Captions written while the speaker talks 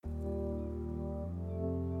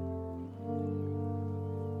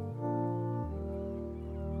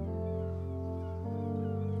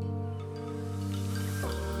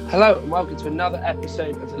Hello and welcome to another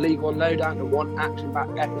episode of the League One Lowdown, and one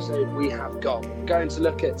action-packed episode we have got. We're going to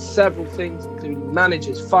look at several things, including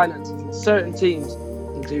managers, finances, and certain teams,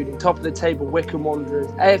 including top of the table Wycombe Wanderers,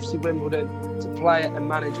 AFC Wimbledon, to player and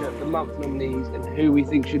manager of the month nominees, and who we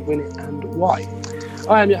think should win it and why.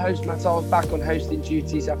 I am your host, Matt. I was back on hosting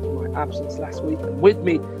duties after my absence last week, and with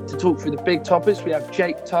me to talk through the big topics, we have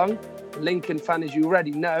Jake Tongue, a Lincoln fan, as you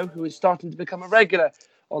already know, who is starting to become a regular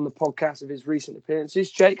on the podcast of his recent appearances.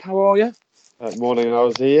 Jake, how are you? Morning,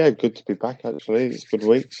 Ozzy. Yeah, good to be back, actually. It's a good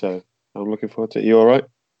week, so I'm looking forward to it. You all right?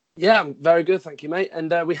 Yeah, I'm very good, thank you, mate.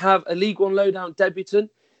 And we have a League One Lowdown debutant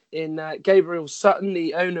in Gabriel Sutton,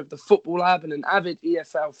 the owner of the Football Lab and an avid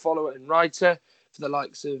EFL follower and writer for the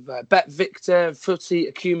likes of Bet Victor, Footy,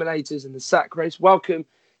 Accumulators and the Sack Race. Welcome,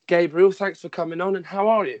 Gabriel. Thanks for coming on, and how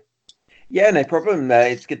are you? Yeah, no problem.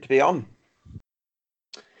 It's good to be on.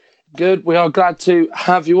 Good. We are glad to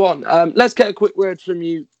have you on. Let's get a quick word from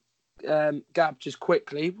you, Gab, just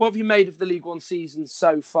quickly. What have you made of the League One season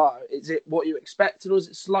so far? Is it what you expected, or has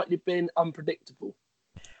it slightly been unpredictable?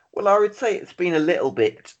 Well, I would say it's been a little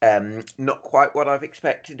bit not quite what I've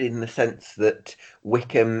expected, in the sense that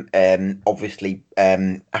Wycombe, obviously,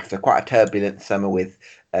 after quite a turbulent summer with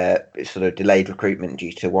sort of delayed recruitment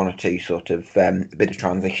due to one or two sort of a bit of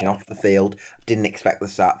transition off the field, didn't expect the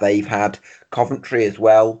start they've had. Coventry as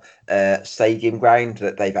well, stadium ground,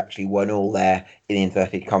 that they've actually won all their, in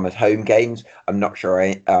inverted commas, home games. I'm not sure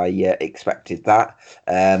I expected that.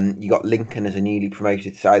 You got Lincoln as a newly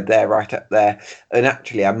promoted side there, right up there. And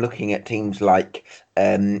actually, I'm looking at teams like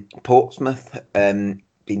Portsmouth,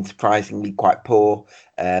 been surprisingly quite poor,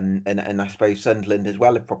 and I suppose Sunderland as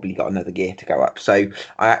well have probably got another gear to go up. So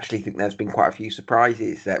I actually think there's been quite a few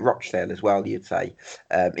surprises. Rochdale as well, you'd say,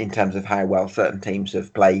 in terms of how well certain teams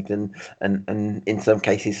have played, and in some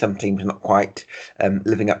cases some teams not quite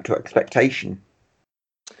living up to expectation.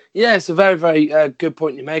 Yeah, it's a very, very good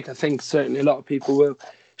point you make. I think certainly a lot of people will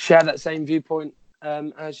share that same viewpoint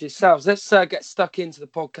as yourselves. Let's get stuck into the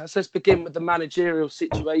podcast. Let's begin with the managerial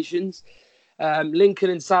situations.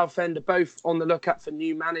 Lincoln and Southend are both on the lookout for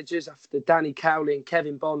new managers after Danny Cowley and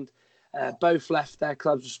Kevin Bond both left their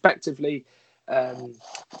clubs respectively.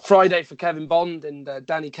 Friday for Kevin Bond, and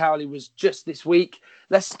Danny Cowley was just this week.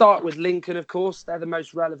 Let's start with Lincoln, of course. They're the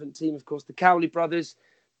most relevant team, of course. The Cowley brothers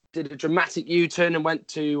did a dramatic U-turn and went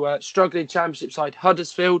to struggling Championship side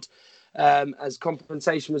Huddersfield. As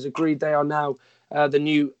compensation was agreed, they are now the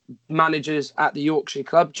new managers at the Yorkshire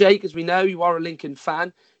club. Jake, as we know, you are a Lincoln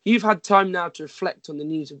fan. You've had time now to reflect on the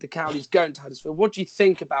news of the Cowleys going to Huddersfield. What do you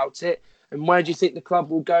think about it, and where do you think the club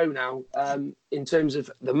will go now in terms of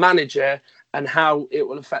the manager and how it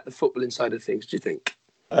will affect the footballing side of things, do you think?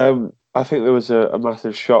 I think there was a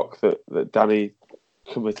massive shock that Danny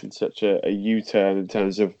committed such a U-turn in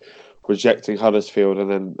terms of rejecting Huddersfield and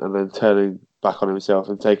then turning back on himself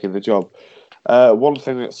and taking the job. One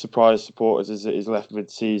thing that surprised supporters is that he's left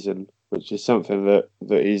mid-season, which is something that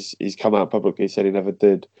he's come out publicly said he never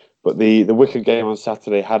did. But the Wycombe game on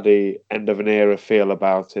Saturday had the end of an era feel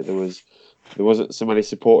about it. There wasn't so many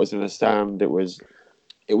supporters in the stand. It was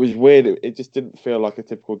weird. It just didn't feel like a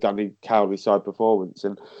typical Danny Cowley side performance.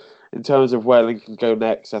 And in terms of where Lincoln go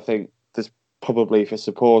next, I think there's probably, for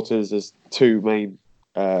supporters, there's two main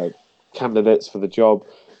candidates for the job.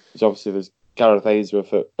 There's Gareth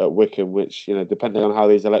Ainsworth at Wycombe, which, you know, depending on how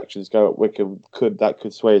these elections go at Wycombe, could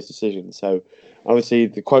sway his decision. So obviously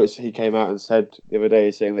the quotes he came out and said the other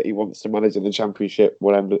day, saying that he wants to manage in the Championship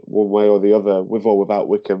one way or the other, with or without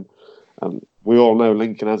Wycombe. We all know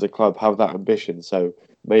Lincoln as a club have that ambition, so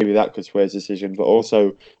maybe that could sway his decision. But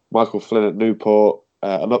also Michael Flynn at Newport,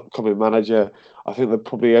 an upcoming manager. I think the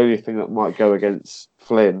probably only thing that might go against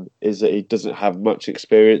Flynn is that he doesn't have much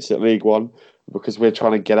experience at League One. Because we're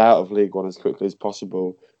trying to get out of League One as quickly as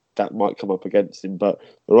possible, that might come up against him. But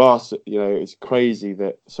there are, it's crazy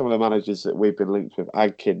that some of the managers that we've been linked with,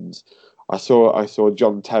 Adkins, I saw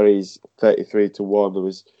John Terry's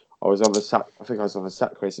 33-1. I was on the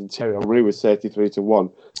sack race, and Terry Henry was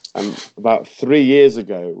 33-1. And about 3 years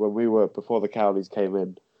ago, before the Cowleys came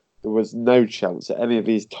in, there was no chance that any of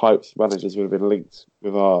these types of managers would have been linked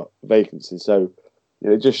with our vacancy. So,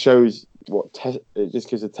 it just shows it just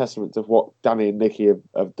gives a testament to what Danny and Nicky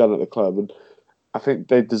have done at the club, and I think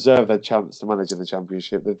they deserve their chance to manage in the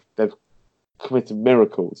Championship. They've committed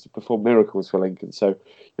miracles, performed miracles for Lincoln. So,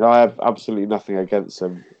 I have absolutely nothing against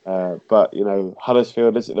them. But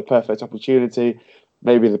Huddersfield, is it the perfect opportunity?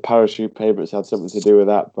 Maybe the parachute payments had something to do with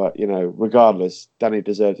that. But regardless, Danny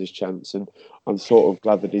deserves his chance, and I'm sort of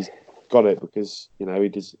glad that he's got it, because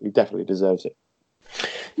he definitely deserves it.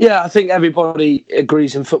 Yeah, I think everybody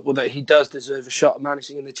agrees in football that he does deserve a shot at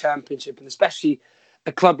managing in the Championship, and especially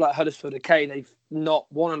a club like Huddersfield K, they've not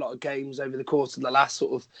won a lot of games over the course of the last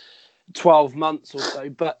sort of 12 months or so.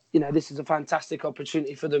 But, this is a fantastic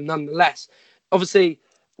opportunity for them nonetheless. Obviously,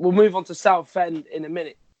 we'll move on to Southend in a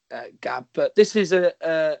minute, Gab. But this is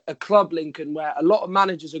a club, Lincoln, where a lot of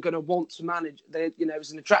managers are going to want to manage.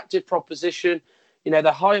 It's an attractive proposition.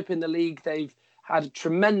 They're high up in the league. They've had a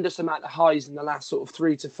tremendous amount of highs in the last sort of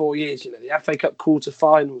 3 to 4 years. The FA Cup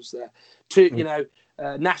quarter-finals there.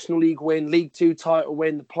 National League win, League Two title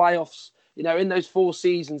win, the playoffs. In those 4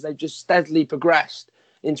 seasons, they've just steadily progressed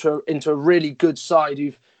into a really good side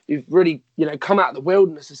who've really, come out of the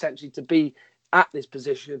wilderness essentially to be at this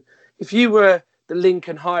position. If you were the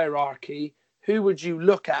Lincoln hierarchy, who would you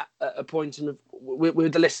look at appointing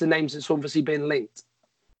with the list of names that's obviously been linked?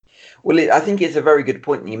 Well, I think it's a very good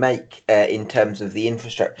point you make in terms of the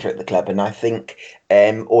infrastructure at the club. And I think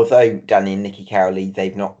although Danny and Nicky Cowley,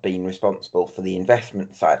 they've not been responsible for the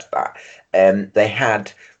investment side of that, they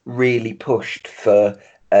had really pushed for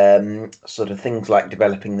sort of things like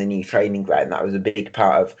developing the new training ground. That was a big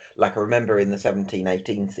part of, like, I remember in the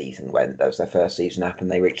 17-18 season when that was their first season up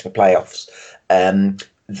and they reached the playoffs,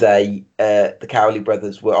 the Cowley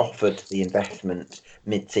brothers were offered the investment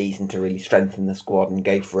mid-season to really strengthen the squad and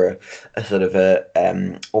go for a sort of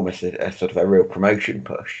almost a sort of a real promotion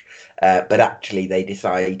push. But actually they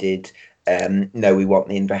decided, no, we want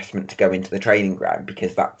the investment to go into the training ground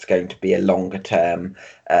because that's going to be a longer term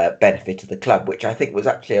benefit to the club, which I think was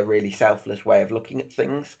actually a really selfless way of looking at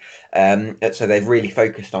things. So they've really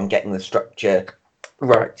focused on getting the structure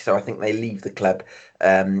right. So I think they leave the club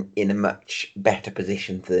in a much better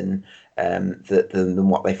position than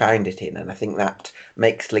what they found it in, and I think that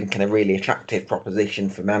makes Lincoln a really attractive proposition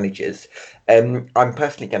for managers. I'm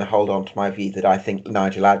personally going to hold on to my view that I think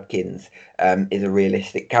Nigel Adkins is a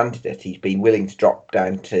realistic candidate. He's been willing to drop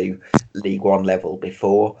down to League One level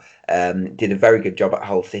before, did a very good job at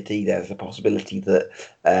Hull City. There's a possibility that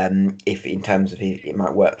if in terms of it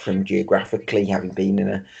might work for him geographically, having been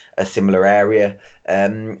in a similar area.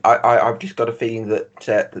 I've just got a feeling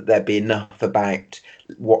that there'd be enough about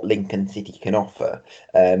what Lincoln City can offer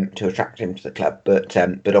to attract him to the club,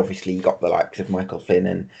 but obviously you got the likes of Michael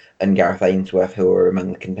Flynn and Gareth Ainsworth, who are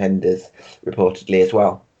among the contenders reportedly as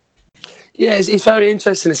well. Yeah, it's very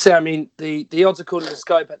interesting to see. I mean, the odds according to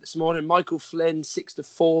Sky Bet this morning: Michael Flynn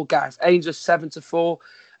 6-4, Gareth Ainsworth 7-4,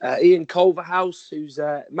 Ian Culverhouse, who's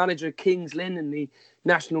manager of Kings Lynn in the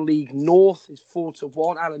National League North, is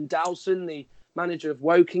 4-1. Alan Dowson, the manager of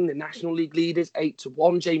Woking, the National League leaders,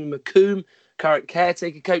 8-1. Jamie McComb, current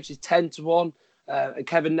caretaker coach, is 10-1. And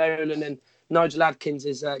Kevin Nolan and Nigel Adkins,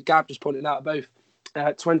 as Gab just pointed out, both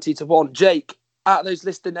 20-1. Jake, out of those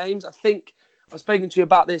list of names, I think I was speaking to you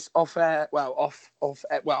about this off air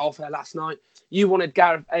last night. You wanted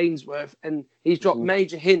Gareth Ainsworth, and he's dropped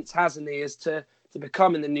major hints, hasn't he, as to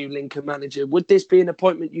becoming the new Lincoln manager. Would this be an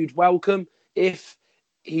appointment you'd welcome if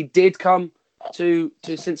he did come to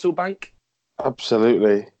Sincil Bank?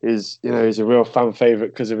 Absolutely. He's a real fan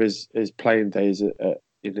favourite because of his playing days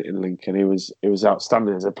in Lincoln. He was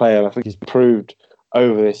outstanding as a player. I think he's proved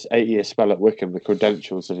over this 8-year spell at Wycombe the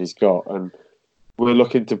credentials that he's got, and we're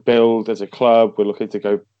looking to build as a club. We're looking to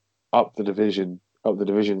go up the division.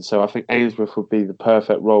 So I think Ainsworth would be the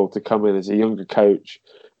perfect role to come in as a younger coach.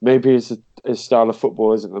 Maybe his style of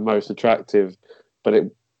football isn't the most attractive, but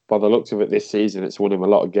by the looks of it this season, it's won him a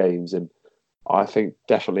lot of games. And I think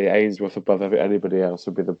definitely Ainsworth above anybody else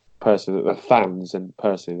would be the person that the fans and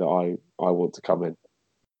personally that I want to come in.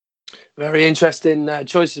 Very interesting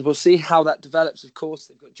choices. We'll see how that develops, of course.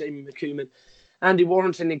 They've got Jamie McCoomb, Andy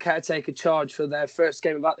Warrington in caretaker charge for their first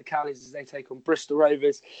game about the Cowleys as they take on Bristol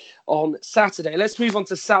Rovers on Saturday. Let's move on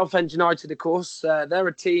to Southend United, of course. They're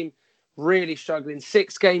a team really struggling.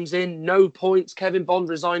 6 games in, no points. Kevin Bond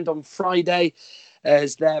resigned on Friday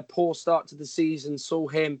as their poor start to the season saw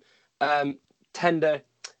him tender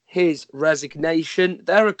his resignation.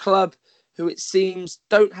 They're a club who it seems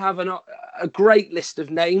don't have a great list of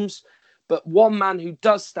names, but one man who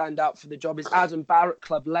does stand out for the job is Adam Barrett,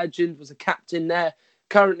 club legend, was a captain there,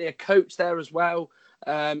 currently a coach there as well.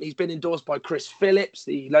 He's been endorsed by Chris Phillips,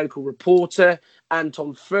 the local reporter,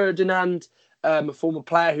 Anton Ferdinand, a former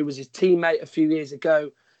player who was his teammate a few years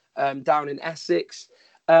ago down in Essex.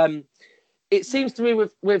 It seems to me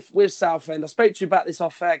with Southend, I spoke to you about this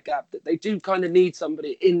off air, Gab, that they do kind of need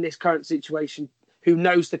somebody in this current situation who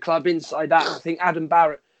knows the club inside out. I think Adam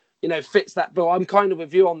Barrett, fits that bill. I'm kind of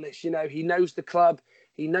with you on this. He knows the club,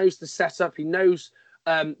 he knows the setup, he knows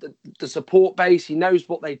the support base, he knows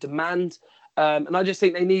what they demand, and I just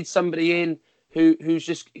think they need somebody in who's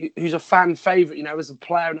a fan favourite, as a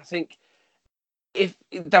player. And I think if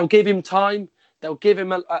they'll give him time, they'll give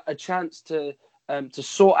him a chance to to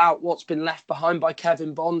sort out what's been left behind by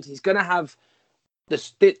Kevin Bond. He's going to have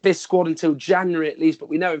this squad until January at least, but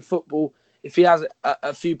we know in football, if he has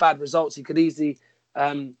a few bad results, he could easily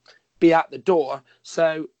be at the door.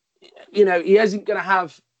 So, he isn't going to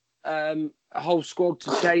have a whole squad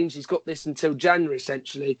to change. He's got this until January,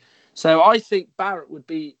 essentially. So I think Barrett would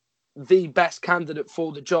be the best candidate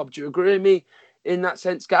for the job. Do you agree with me in that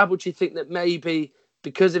sense, Gab? Would you think that maybe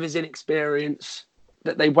because of his inexperience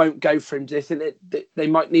that they won't go for him? Do you think that they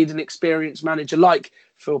might need an experienced manager like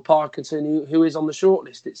Phil Parkinson, who is on the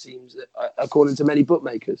shortlist, it seems, according to many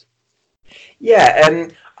bookmakers? Yeah,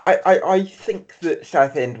 I think that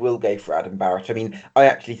Southend will go for Adam Barrett. I mean, I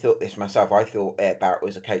actually thought this myself. I thought Barrett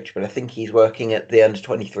was a coach, but I think he's working at the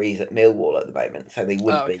under-23s at Millwall at the moment, so they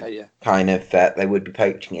would they would be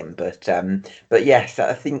poaching him. But yes,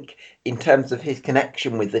 I think in terms of his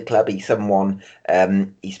connection with the club, he's someone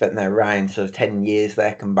he spent there around sort of 10 years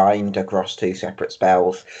there combined across 2 separate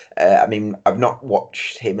spells. I mean, I've not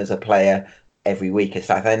watched him as a player every week as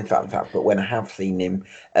Southend fans have, but when I have seen him,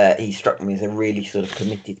 he struck me as a really sort of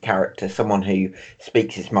committed character, someone who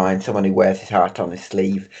speaks his mind, someone who wears his heart on his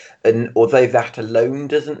sleeve. And although that alone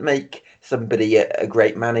doesn't make somebody a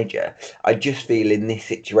great manager, I just feel in this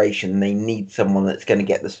situation they need someone that's going to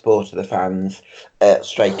get the support of the fans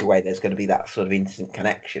straight away. There's going to be that sort of instant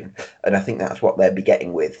connection, and I think that's what they'll be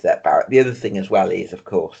getting with Barrett. The other thing as well is, of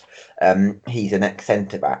course, he's an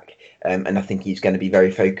ex-centre-back, and I think he's going to be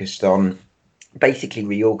very focused on basically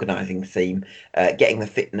reorganising the team, getting the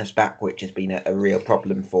fitness back, which has been a real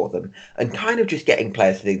problem for them, and kind of just getting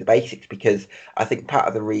players to do the basics, because I think part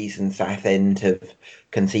of the reason Southend have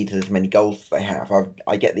conceded as many goals as they have,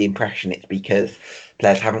 I get the impression it's because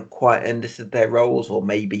players haven't quite understood their roles, or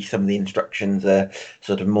maybe some of the instructions are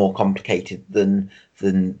sort of more complicated than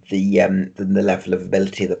the level of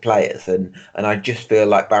ability of the players, and I just feel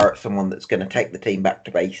like Barrett's someone that's going to take the team back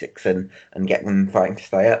to basics and get them fighting to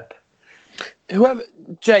stay up. Whoever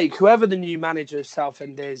the new manager of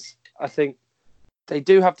Southend is, I think they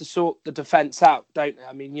do have to sort the defence out, don't they?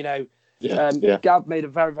 I mean, Gab made a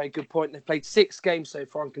very, very good point. They've played 6 games so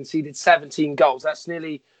far and conceded 17 goals. That's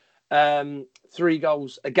nearly 3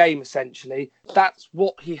 goals a game, essentially. That's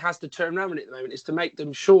what he has to turn around at the moment, is to make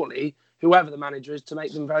them, surely, whoever the manager is, to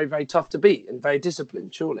make them very, very tough to beat and very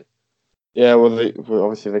disciplined, surely. Yeah, well,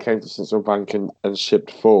 obviously they came to Central Bank and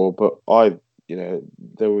shipped 4, but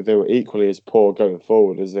they were equally as poor going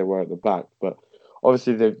forward as they were at the back. But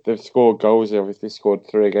obviously they've scored goals. They obviously scored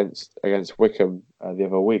 3 against Wycombe the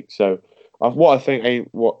other week. So what I think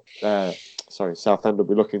Southend will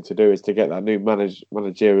be looking to do is to get that new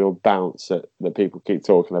managerial bounce that people keep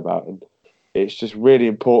talking about, and it's just really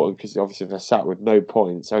important because obviously they're sat with no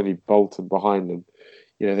points, only Bolton behind them.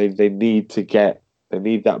 They need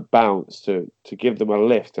that bounce to give them a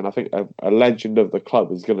lift, and I think a legend of the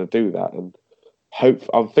club is going to do that. And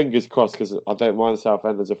I'm fingers crossed, because I don't mind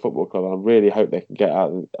Southend as a football club, and I really hope they can get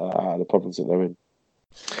out of the problems that they're in.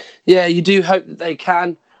 Yeah, you do hope that they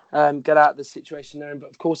can get out of the situation they're in, but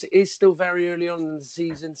of course it is still very early on in the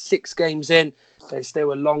season, 6 games in. There's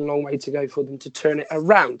still a long, long way to go for them to turn it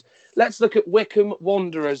around. Let's look at Wycombe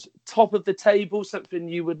Wanderers, top of the table, something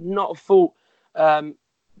you would not have thought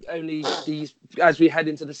only as we head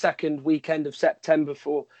into the second weekend of September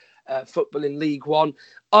for football in League One.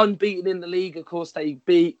 Unbeaten in the league, of course, they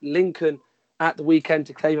beat Lincoln at the weekend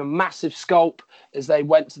to claim a massive scalp as they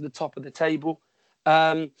went to the top of the table.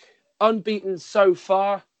 Unbeaten so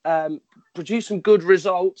far, produced some good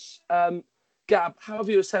results. Gab, how have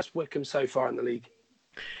you assessed Wycombe so far in the league?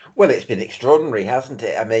 Well, it's been extraordinary, hasn't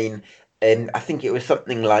it? I mean, I think it was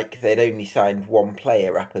something like they'd only signed 1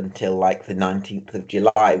 player up until like the 19th of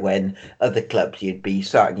July, when other clubs, you'd be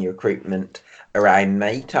starting your recruitment around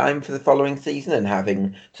May time for the following season and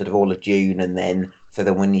having sort of all of June, and then so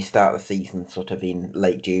that when you start the season sort of in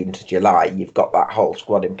late June to July, you've got that whole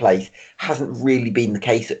squad in place. Hasn't really been the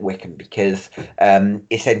case at Wycombe, because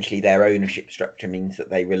essentially their ownership structure means that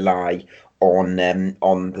they rely on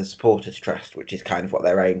the supporters trust, which is kind of what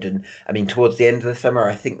they're owned. And I mean, towards the end of the summer,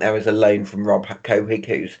 I think there was a loan from Rob Cohig,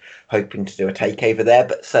 who's hoping to do a takeover there,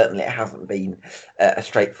 but certainly it hasn't been a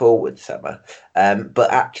straightforward summer.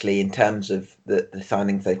 But actually, in terms of the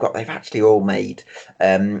signings they've actually all made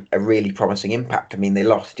a really promising impact. I mean, they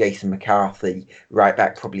lost Jason McCarthy, right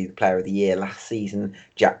back, probably the player of the year last season.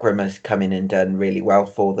 Jack Rimmer's come in and done really well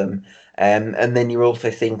for them. And then you're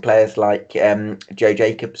also seeing players like Joe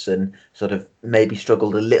Jacobson sort of maybe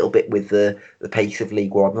struggled a little bit with the pace of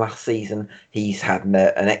League One last season. He's had an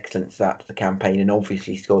excellent start to the campaign and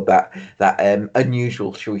obviously scored that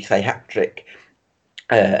unusual, shall we say, hat-trick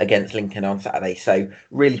against Lincoln on Saturday. So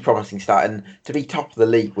really promising start, and to be top of the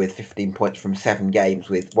league with 15 points from 7 games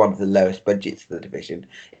with one of the lowest budgets of the division,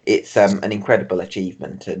 it's an incredible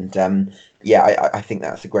achievement. And I think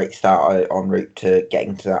that's a great start en route to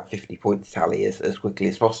getting to that 50 points tally as quickly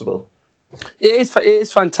as possible. It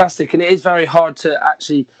is fantastic, and it is very hard to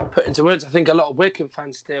actually put into words. I think a lot of Wycombe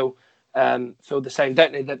fans still feel the same,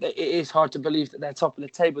 don't they? That it is hard to believe that they're top of the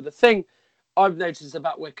table. The thing I've noticed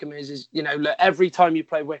about Wycombe is look, every time you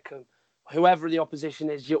play Wycombe, whoever the opposition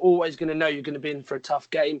is, you're always going to know you're going to be in for a tough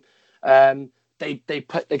game. They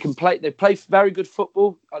play very good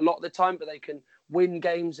football a lot of the time, but they can win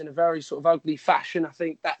games in a very sort of ugly fashion. I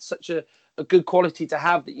think that's such a good quality to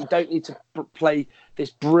have, that you don't need to play this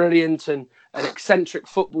brilliant and eccentric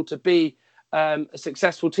football to be a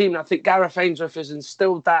successful team. And I think Gareth Ainsworth has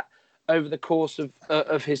instilled that over the course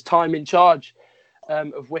of his time in charge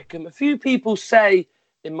of Wycombe. A few people say,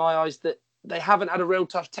 in my eyes, that they haven't had a real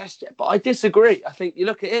tough test yet, but I disagree. I think you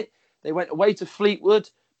look at it, they went away to Fleetwood.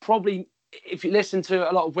 Probably, if you listen to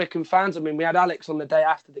a lot of Wycombe fans, I mean, we had Alex on the day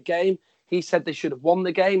after the game. He said they should have won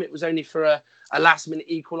the game. It was only for a last-minute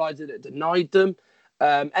equaliser that denied them.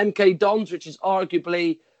 MK Dons, which is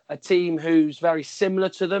arguably a team who's very similar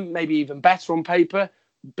to them, maybe even better on paper,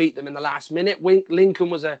 beat them in the last minute. Lincoln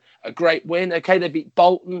was a great win. Okay, they beat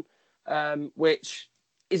Bolton, which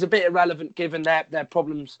is a bit irrelevant given their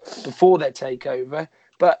problems before their takeover.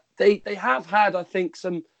 But they have had, I think,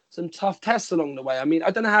 some tough tests along the way. I mean,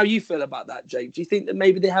 I don't know how you feel about that, Jake. Do you think that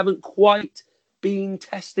maybe they haven't quite been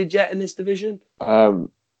tested yet in this division?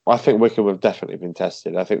 I think Wycombe have definitely been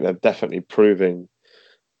tested. I think they're definitely proving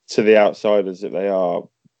to the outsiders that they are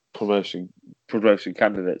promotion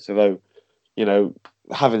candidates. Although,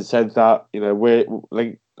 having said that,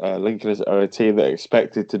 Lincoln are a team that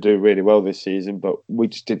expected to do really well this season, but we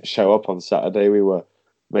just didn't show up on Saturday. We were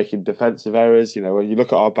making defensive errors. When you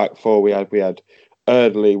look at our back four, we had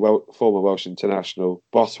Erdley, former Welsh international,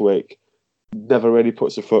 Boswick, never really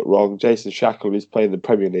puts a foot wrong. Jason Shackle, who's playing the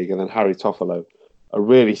Premier League, and then Harry Toffolo, a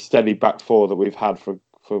really steady back four that we've had for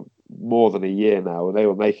more than a year now, and they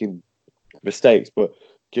were making mistakes, but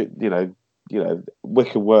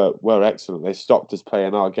Wycombe were excellent. They stopped us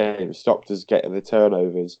playing our game, stopped us getting the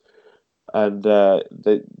turnovers, and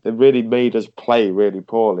they really made us play really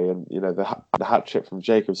poorly. And the hat trick from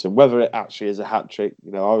Jacobson, whether it actually is a hat trick,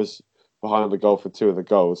 I was behind the goal for 2 of the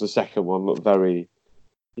goals. The second one looked very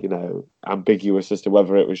ambiguous as to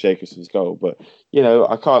whether it was Jacobson's goal. But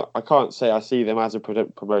I can't say I see them as a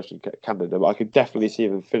promotion candidate, but I could definitely see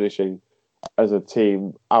them finishing as a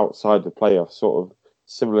team outside the playoffs, sort of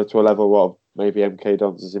similar to a level of maybe MK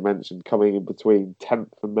Dons, as you mentioned, coming in between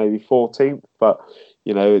 10th and maybe 14th. But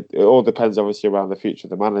it all depends obviously around the future of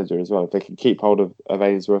the manager as well. If they can keep hold of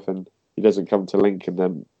Ainsworth and he doesn't come to Lincoln,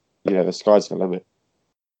 then the sky's the limit.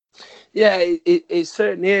 Yeah, it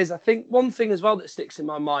certainly is. I think one thing as well that sticks in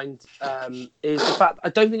my mind is the fact I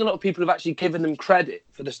don't think a lot of people have actually given them credit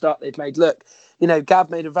for the start they've made. Look, Gav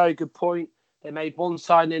made a very good point. They made one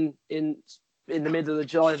signing in the middle of the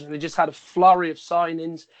July, and they just had a flurry of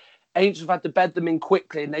signings. Ainsworth had to bed them in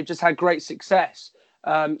quickly, and they've just had great success.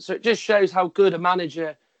 So it just shows how good a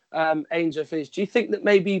manager Ainsworth is. Do you think that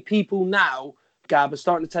maybe people now, Gab, are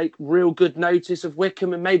starting to take real good notice of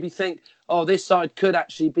Wycombe and maybe think, oh, this side could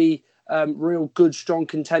actually be real good, strong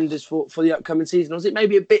contenders for the upcoming season? Or is it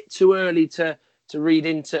maybe a bit too early to read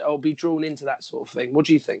into or be drawn into that sort of thing? What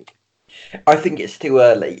do you think? I think it's too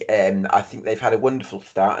early. I think they've had a wonderful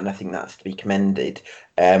start, and I think that's to be commended.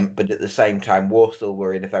 But at the same time, Walsall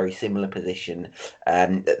were in a very similar position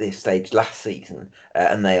at this stage last season,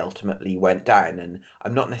 and they ultimately went down. And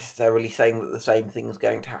I'm not necessarily saying that the same thing is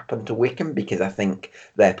going to happen to Wycombe, because I think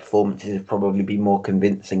their performances have probably been more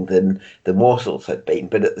convincing than Walsall's had been.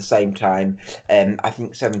 But at the same time, I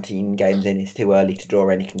think 17 games in is too early to draw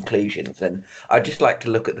any conclusions. And I'd just like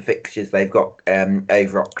to look at the fixtures they've got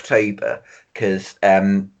over October, because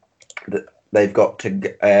they've got to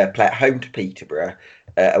play at home to Peterborough,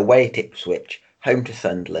 away at Ipswich, home to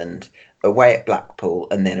Sunderland, away at Blackpool,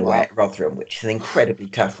 and then away at Rotherham, which is an incredibly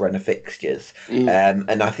tough run of fixtures.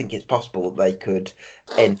 And I think it's possible they could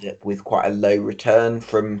end up with quite a low return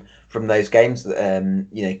from those games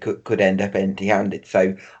that could end up empty-handed.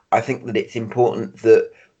 So I think that it's important that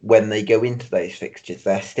when they go into those fixtures,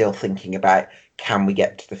 they're still thinking about, can we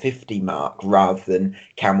get to the 50 mark rather than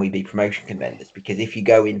can we be promotion contenders? Because if you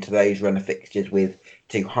go into those run of fixtures with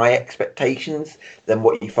too high expectations, then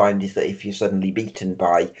what you find is that if you're suddenly beaten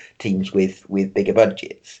by teams with bigger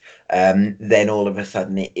budgets, then all of a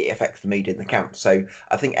sudden it affects the mood in the camp. So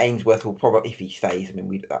I think Ainsworth will probably, if he stays, I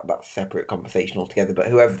mean, that's a separate conversation altogether, but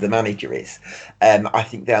whoever the manager is, I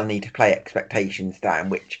think they'll need to play expectations down,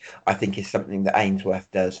 which I think is something that Ainsworth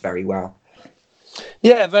does very well.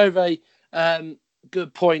 Yeah, very, very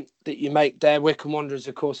good point that you make there. Wycombe Wanderers,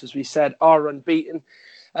 of course, as we said, are unbeaten.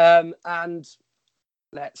 And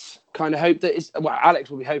let's kind of hope that Alex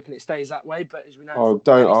will be hoping it stays that way, but as we know... Oh,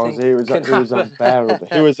 don't, honestly, it was unbearable.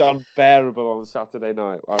 He was unbearable on Saturday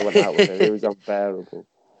night. I went out with him. He was unbearable.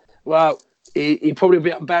 Well, he'd probably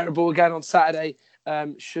be unbearable again on Saturday,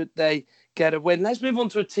 should they get a win. Let's move on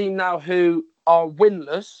to a team now who are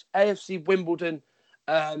winless. AFC Wimbledon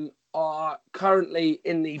are currently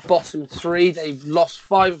in the bottom three. They've lost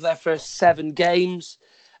 5 of their first 7 games.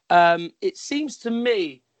 It seems to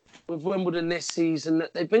me with Wimbledon this season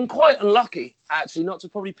that they've been quite unlucky, actually, not to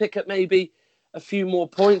probably pick up maybe a few more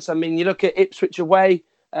points. I mean, you look at Ipswich away,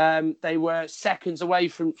 they were seconds away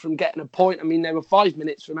from getting a point. I mean, they were 5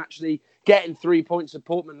 minutes from actually getting 3 points at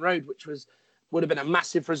Portman Road, which would have been a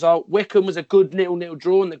massive result. Wycombe was a good 0-0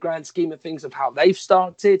 draw in the grand scheme of things of how they've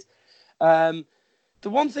started. The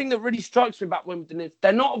one thing that really strikes me about Wimbledon is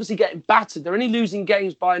they're not obviously getting battered. They're only losing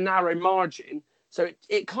games by a narrow margin. So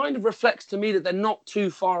it kind of reflects to me that they're not too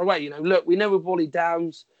far away. You know, look, we know with Wally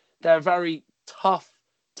Downs, they're a very tough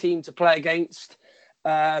team to play against.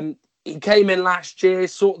 He came in last year,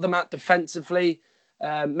 sorted them out defensively,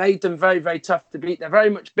 made them very, very tough to beat. They're very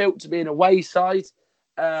much built to be an away side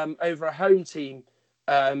over a home team.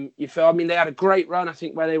 You feel? I mean, they had a great run, I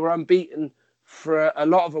think, where they were unbeaten for a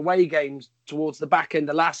lot of away games towards the back end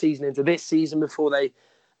of last season into this season before they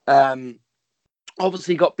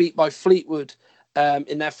obviously got beat by Fleetwood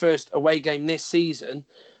in their first away game this season.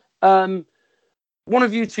 One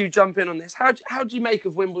of you two jump in on this. How do you make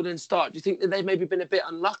of Wimbledon's start? Do you think that they've maybe been a bit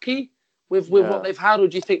unlucky with what they've had, or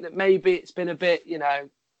do you think that maybe it's been a bit, you know,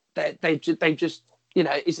 they've just, you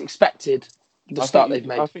know, it's expected the start they've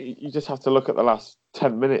made? I think you just have to look at the last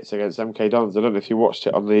 10 minutes against MK Dons. I don't know if you watched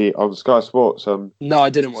it on Sky Sports on No, I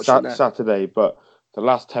didn't watch it. No. Saturday, but the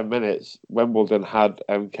last 10 minutes, Wimbledon had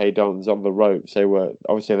MK Dons on the ropes. They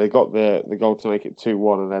got the goal to make it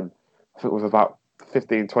 2-1, and then I think with about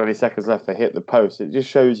 15-20 seconds left, they hit the post. It just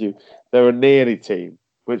shows you they're a nearly team,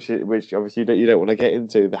 which obviously you don't want to get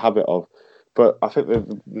into the habit of. But I think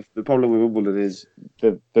the problem with Wimbledon is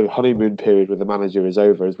the honeymoon period with the manager is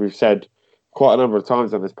over, as we've said quite a number of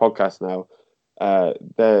times on this podcast now.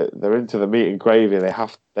 They're into the meat and gravy. They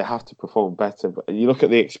have to perform better. But you look at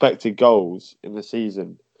the expected goals in the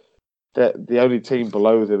season. The only team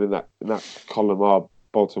below them in that column are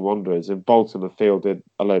Bolton Wanderers, and Bolton have fielded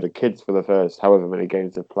a load of kids for the first however many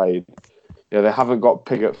games they've played. You know, they haven't got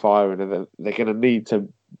Pigott firing, and they're going to need to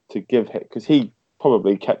give him, because he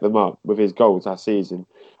probably kept them up with his goals last season.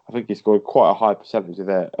 I think he scored quite a high percentage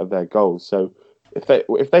of their goals. So if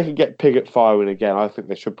they can get Pigott firing again, I think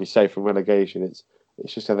they should be safe from relegation. It's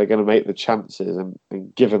just that they're going to make the chances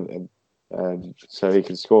and give them so he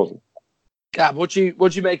can score them. Gab, what do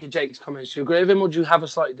you make of Jake's comments? Do you agree with him, or do you have a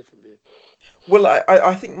slightly different view? Well,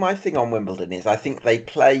 I think my thing on Wimbledon is I think they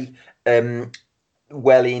play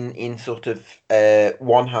well in sort of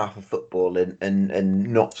one half of football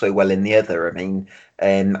and not so well in the other. I mean,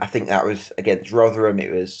 I think that was against Rotherham.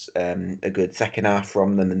 It was a good second half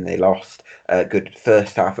from them, and they lost a good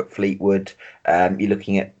first half at Fleetwood. You're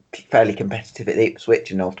looking at fairly competitive at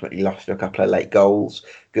Ipswich and ultimately lost to a couple of late goals.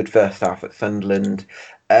 Good first half at Sunderland.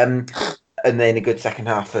 And then a good second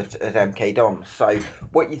half at MK Dons. So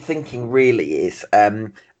what you're thinking really is,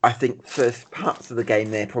 I think first parts of the game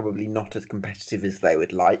they're probably not as competitive as they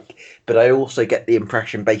would like. But I also get the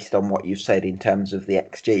impression, based on what you've said in terms of the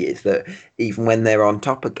XG, is that even when they're on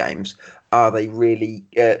top of games, are they really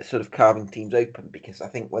sort of carving teams open? Because I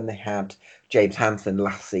think when they had James Hansen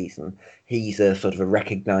last season, he's a sort of a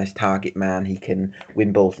recognised target man. He can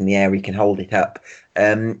win balls in the air. He can hold it up.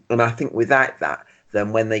 And I think without that,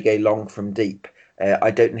 then when they go long from deep,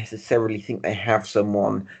 I don't necessarily think they have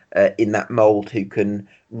someone in that mould who can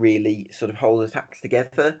really sort of hold attacks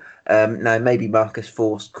together. Now, maybe Marcus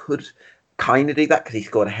Forss could kind of do that because he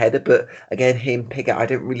scored a header, but again, him, Pigott, I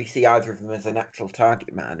don't really see either of them as a natural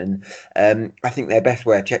target man. And I think their best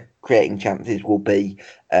way of creating chances will be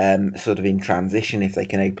sort of in transition if they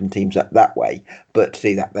can open teams up that way. But to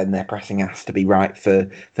do that, then their pressing has to be right for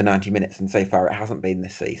 90 minutes, and so far it hasn't been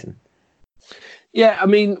this season. Yeah, I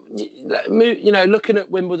mean, you know, looking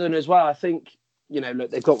at Wimbledon as well, I think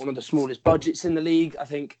look, they've got one of the smallest budgets in the league. I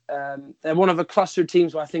think they're one of a cluster of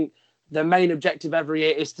teams where I think their main objective every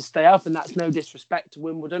year is to stay up, and that's no disrespect to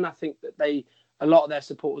Wimbledon. I think that a lot of their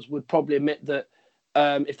supporters would probably admit that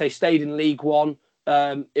if they stayed in League One,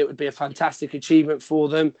 it would be a fantastic achievement for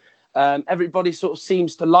them. Everybody sort of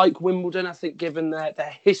seems to like Wimbledon, I think, given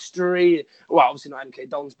their history. Well, obviously not MK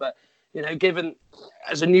Dons, but, given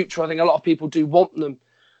as a neutral, I think a lot of people do want them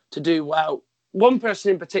to do well. One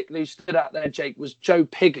person in particular who stood out there, Jake, was Joe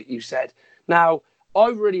Pigott, you said. Now, I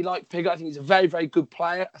really like Pigott. I think he's a very, very good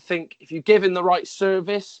player. I think if you give him the right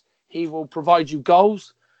service, he will provide you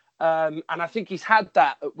goals. And I think he's had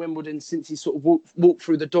that at Wimbledon since he sort of walked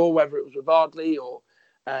through the door, whether it was with Ardley or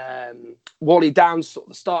Wally Downs, sort of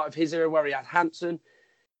the start of his era where he had Hansen.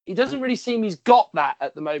 He doesn't really seem he's got that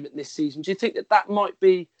at the moment this season. Do you think that might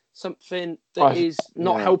be something that is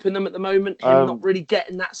not helping them at the moment? Him not really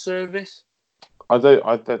getting that service? I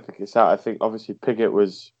don't think it's that. I think obviously Pigott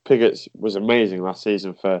was amazing last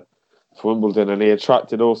season for Wimbledon, and he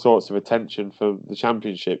attracted all sorts of attention from the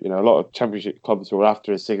Championship. A lot of Championship clubs were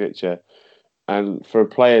after his signature, and for a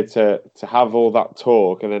player to have all that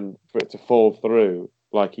talk and then for it to fall through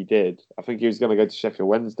like he did, I think he was going to go to Sheffield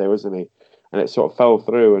Wednesday, wasn't he? And it sort of fell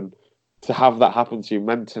through, and to have that happen to you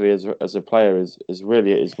mentally as a player is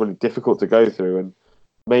really difficult to go through. And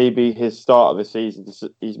maybe his start of the season,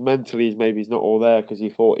 he's not all there because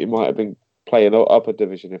he thought he might have been playing upper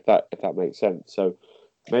division, if that makes sense. So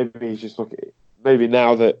maybe he's just maybe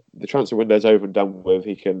now that the transfer window's over and done with,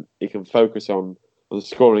 he can focus on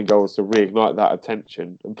scoring goals to reignite that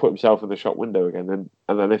attention and put himself in the shop window again.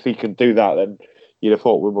 And then if he can do that, then you'd have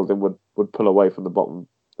thought Wimbledon would pull away from the bottom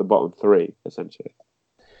three essentially.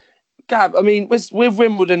 Gab, I mean, with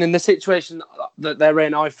Wimbledon in the situation that they're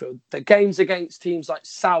in, I feel the games against teams like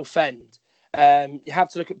Southend, you have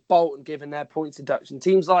to look at Bolton given their points deduction.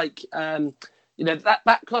 Teams like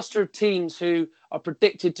that cluster of teams who are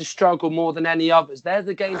predicted to struggle more than any others. They're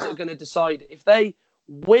the games that are going to decide if they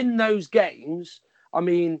win those games. I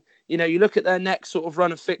mean, you look at their next sort of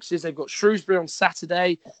run of fixtures. They've got Shrewsbury on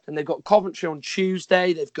Saturday, and they've got Coventry on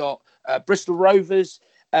Tuesday. They've got Bristol Rovers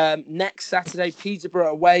next Saturday,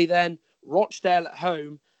 Peterborough away, then Rochdale at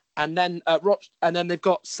home, and then they've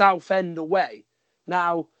got Southend away.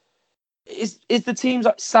 Now, is the teams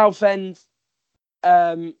like Southend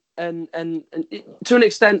and to an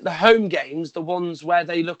extent the home games the ones where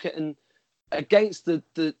they look at and against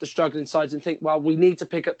the struggling sides and think, well, we need to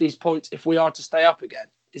pick up these points if we are to stay up again?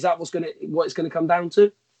 Is that what it's going to come down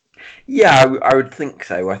to? Yeah, I would think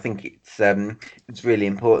so. I think it's really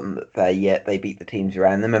important that they beat the teams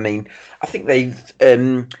around them. I mean, I think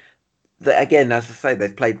again, as I say,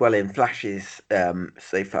 they've played well in flashes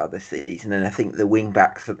so far this season, and I think the wing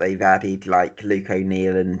backs that they've added, like Luke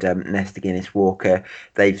O'Neill and Nesta Guinness-Walker,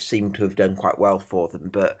 they've seemed to have done quite well for them.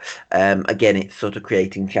 But again, it's sort of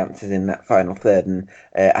creating chances in that final third, and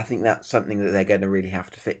I think that's something that they're going to really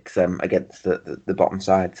have to fix against the bottom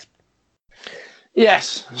sides.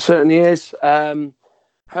 Yes, certainly is.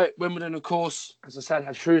 Wimbledon, of course, as I said,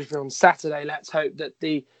 have Shrewsbury on Saturday. Let's hope that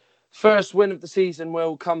the first win of the season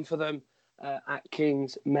will come for them at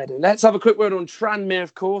Kings Meadow. Let's have a quick word on Tranmere,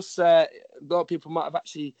 of course. A lot of people might have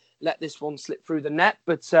actually let this one slip through the net,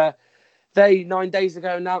 but they 9 days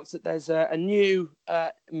ago announced that there's a new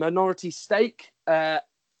minority stake at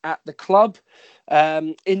the club.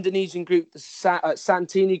 Indonesian group, the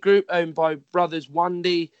Santini Group, owned by brothers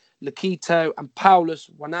Wandi, Lakito and Paulus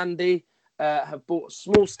Wanandi, have bought a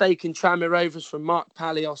small stake in Tranmere Rovers from Mark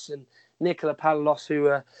Palios and Nicola Palalos,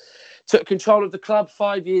 who took control of the club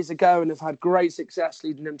 5 years ago and have had great success,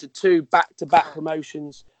 leading them to 2 back-to-back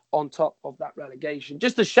promotions on top of that relegation.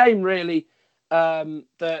 Just a shame, really,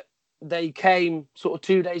 that they came sort of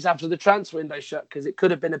 2 days after the transfer window shut, because it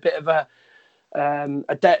could have been a bit of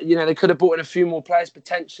they could have brought in a few more players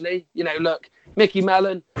potentially. Look, Mickey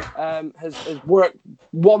Mellon has worked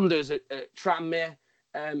wonders at Tranmere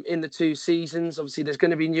in the 2 seasons. Obviously, there's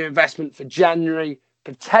going to be new investment for January,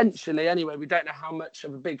 potentially. Anyway, we don't know how much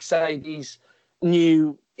of a big say these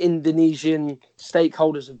new Indonesian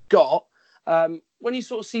stakeholders have got. When you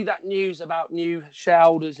sort of see that news about new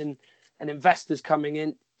shareholders and investors coming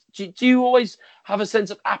in, do you always have a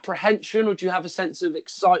sense of apprehension, or do you have a sense of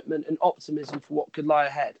excitement and optimism for what could lie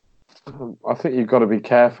ahead? I think you've got to be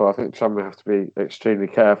careful. I think Tranmere have to be extremely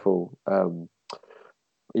careful.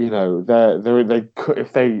 They could,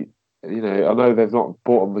 if they, I know they've not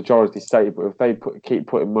bought a majority stake, but if they keep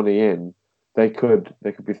putting money in, they could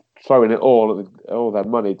be throwing it all their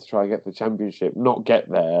money to try and get the Championship, not get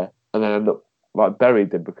there, and then end up like Bury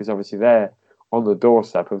did, because obviously they're on the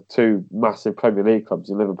doorstep of 2 massive Premier League clubs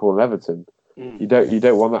in Liverpool and Everton. You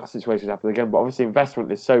don't want that situation to happen again. But obviously,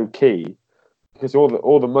 investment is so key because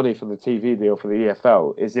all the money from the TV deal for the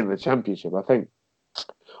EFL is in the Championship. I think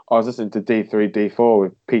I was listening to D3, D4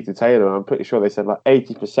 with Peter Taylor, and I'm pretty sure they said like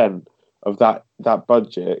 80% of that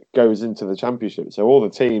budget goes into the Championship. So all the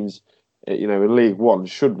teams, in League One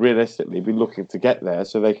should realistically be looking to get there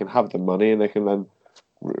so they can have the money and they can then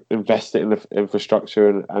invest it in the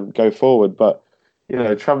infrastructure and go forward. But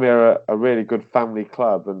Tranmere are a really good family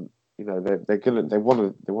club, and their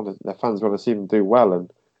fans want to see them do well,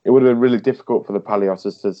 and it would have been really difficult for the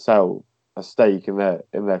Paliosas to sell a stake in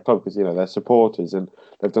their club because they're supporters and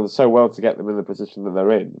they've done so well to get them in the position that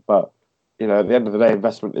they're in. But at the end of the day,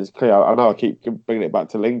 investment is clear. I know I keep bringing it back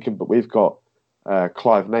to Lincoln, but we've got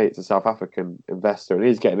Clive Nates, a South African investor, and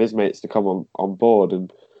he's getting his mates to come on board.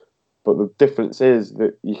 But the difference is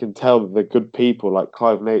that you can tell that the good people like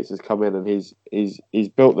Clive Nates has come in and he's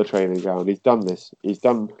built the training ground. He's done this. He's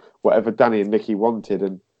done whatever Danny and Nicky wanted,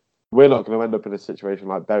 and we're not going to end up in a situation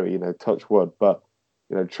like Bury, touch wood. But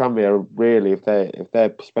Tranmere really, if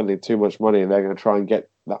they're spending too much money and they're going to try and get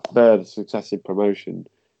that third successive promotion,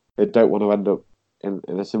 they don't want to end up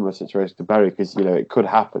in a similar situation to Bury because it could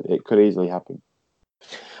happen. It could easily happen.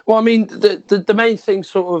 Well, I mean, the main thing,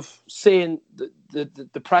 sort of seeing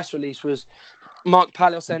the press release was Mark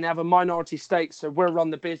Palios saying they have a minority stake, so we'll run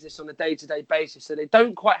the business on a day-to-day basis. So they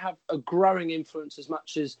don't quite have a growing influence as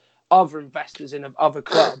much as other investors in other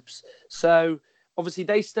clubs. So obviously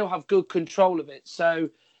they still have good control of it. So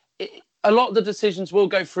a lot of the decisions will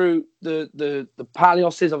go through the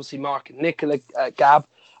Palioses, obviously Mark and Nicola, Gab.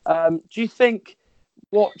 Do you think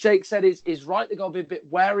what Jake said is right? They've got to be a bit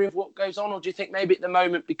wary of what goes on, or do you think maybe at the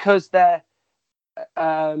moment because their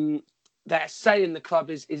say in the club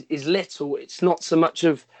is little, it's not so much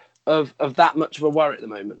of that much of a worry at the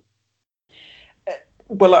moment?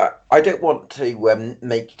 Well, I don't want to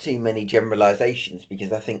make too many generalisations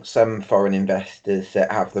because I think some foreign investors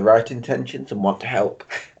have the right intentions and want to help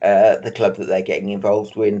the club that they're getting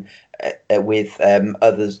involved with.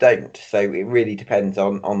 Others don't. So it really depends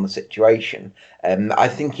on the situation. I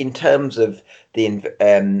think in terms of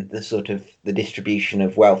the sort of the distribution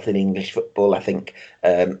of wealth in English football, I think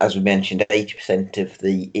as we mentioned, 80% of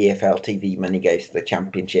the EFL TV money goes to the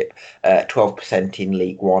Championship, 12% in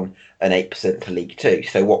League One, and 8% to League Two.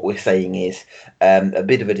 So what we're saying is a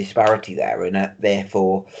bit of a disparity there, and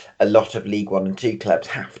therefore a lot of League One and Two clubs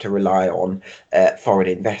have to rely on foreign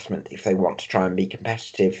investment if they want to try and be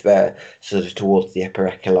competitive, sort of towards the upper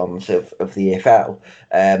echelons of the EFL.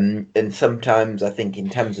 And sometimes I think in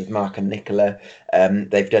terms of Mark and Nicola,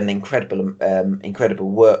 they've done incredible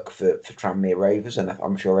work for Tranmere Rovers, and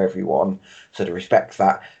I'm sure everyone sort of respects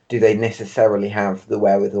that. Do they necessarily have the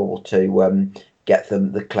wherewithal to get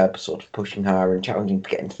the club sort of pushing higher and challenging to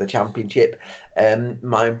get into the Championship?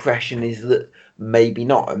 My impression is that maybe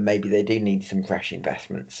not, and maybe they do need some fresh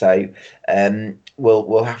investment. So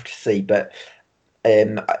we'll have to see. But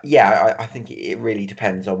I think it really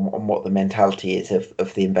depends on what the mentality is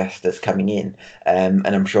of the investors coming in, and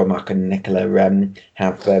I'm sure Mark and Nicola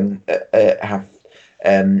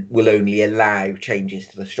will only allow changes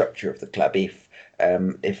to the structure of the club if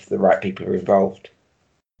the right people are involved.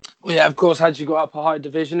 Well, yeah, of course, had you got up a higher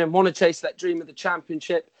division and want to chase that dream of the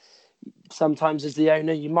Championship, sometimes as the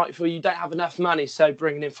owner, you might feel you don't have enough money, so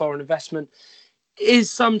bringing in foreign investment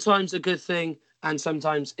is sometimes a good thing and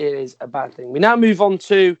sometimes it is a bad thing. We now move on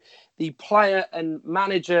to the player and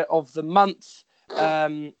manager of the month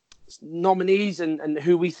nominees and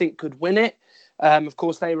who we think could win it. Of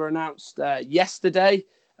course, they were announced yesterday.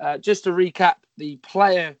 Just to recap, the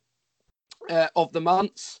player of the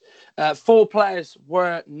months, 4 players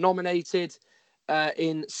were nominated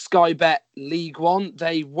in Sky Bet League One.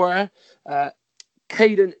 They were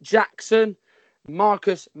Caden Jackson,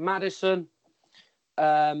 Marcus Maddison,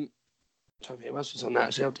 trying to think who else was on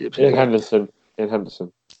that. Ian Henderson.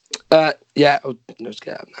 Let's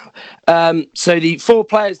get up now. So the 4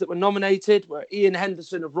 players that were nominated were Ian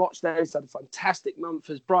Henderson of Rochdale, who's had a fantastic month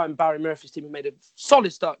as Brian Barry Murphy's team have made a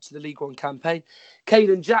solid start to the League One campaign.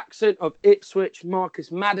 Caden Jackson of Ipswich,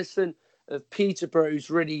 Marcus Maddison of Peterborough, who's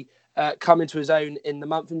really come into his own in the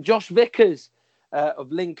month, and Josh Vickers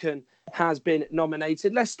of Lincoln has been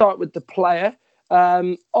nominated. Let's start with the player.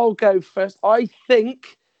 I'll go first. I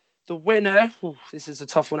think the winner, this is a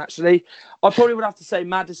tough one actually, I probably would have to say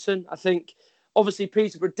Maddison. I think obviously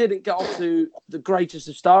Peterborough didn't get off to the greatest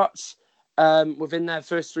of starts within their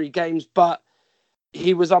first 3 games, but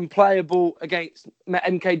he was unplayable against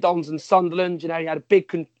MK Dons and Sunderland. He had a big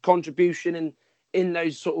contribution in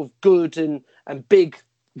those sort of good and big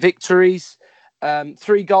victories.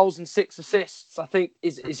 3 goals and 6 assists, I think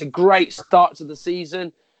is a great start to the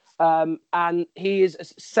season. and he is a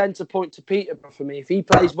centre point to Peterborough for me. If he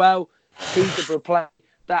plays well, Peterborough play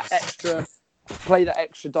that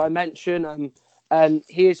extra dimension, and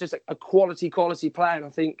he is just a quality player. And I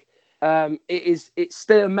think it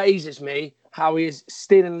still amazes me how he is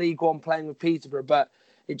still in League One playing with Peterborough, but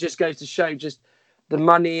it just goes to show just the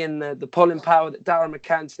money and the pulling power that Darren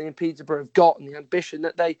McAnthony and Peterborough have got, and the ambition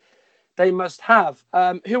that they must have.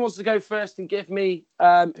 Who wants to go first and give me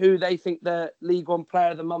who they think the League One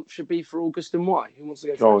Player of the Month should be for August and why? Who wants to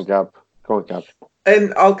go first? Go on, Gab.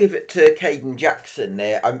 I'll give it to Caden Jackson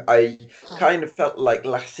there. I kind of felt like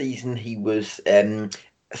last season he was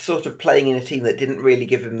sort of playing in a team that didn't really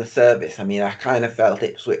give him the service. I mean, I kind of felt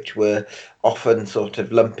Ipswich were often sort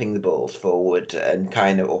of lumping the balls forward and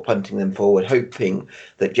or punting them forward, hoping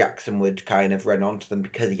that Jackson would kind of run onto them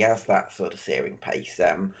because he has that sort of searing pace.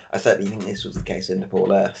 I certainly think this was the case under Paul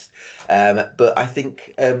Hurst. But I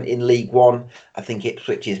think in League One, I think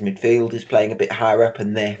Ipswich's midfield is playing a bit higher up,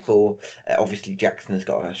 and therefore, obviously, Jackson has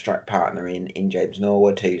got a strike partner in James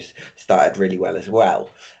Norwood, who's started really well as well.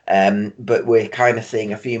 But we're kind of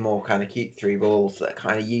seeing a few more kind of cute through balls that are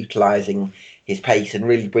kind of utilising his pace and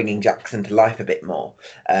really bringing Jackson to life a bit more.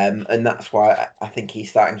 And that's why I think he's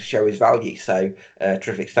starting to show his value. So,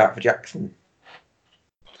 terrific start for Jackson.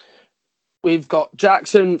 We've got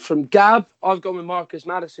Jackson from Gab. I've gone with Marcus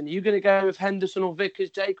Maddison. Are you going to go with Henderson or Vickers,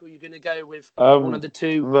 Jake, or are you going to go with one of the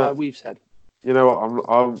two we've said? You know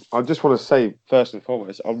what? I just want to say, first and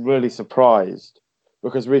foremost, I'm really surprised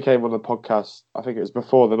because we came on the podcast, I think it was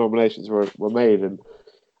before the nominations were made, and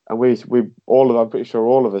we I'm pretty sure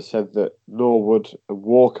all of us said that Norwood and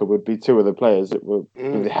Walker would be two of the players that were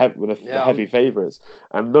the heavy favourites,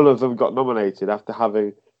 and none of them got nominated after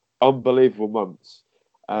having unbelievable months.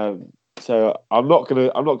 So I'm not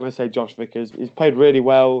gonna say Josh Vickers. He's played really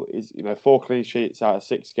well. He's 4 clean sheets out of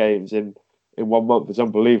 6 games in 1 month is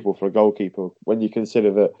unbelievable for a goalkeeper when you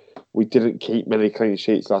consider that we didn't keep many clean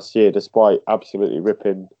sheets last year despite absolutely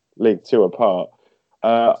ripping League Two apart.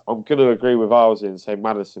 I'm going to agree with Owsley and say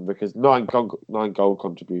Maddison because 9 goal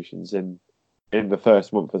contributions in the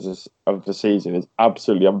first month of the season is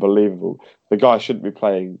absolutely unbelievable. The guy shouldn't be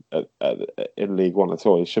playing in League One at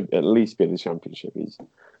all. He should at least be in the Championship.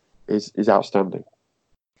 He's outstanding.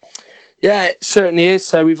 Yeah, it certainly is.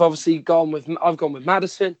 So we've obviously I've gone with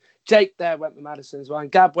Maddison. Jake there went with Maddison as well,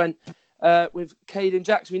 and Gab went with Caden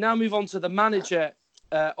Jackson. We now move on to the manager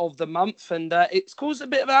of the month, and it's caused a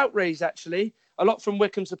bit of outrage actually. A lot from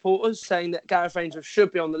Wycombe supporters saying that Gareth Ainsworth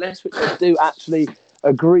should be on the list, which I do actually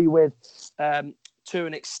agree with to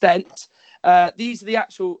an extent. These are the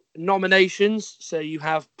actual nominations. So you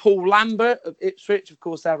have Paul Lambert of Ipswich. Of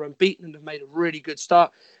course, they're unbeaten and have made a really good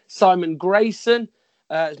start. Simon Grayson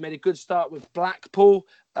has made a good start with Blackpool,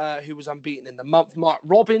 who was unbeaten in the month. Mark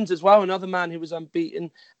Robbins as well, another man who was unbeaten.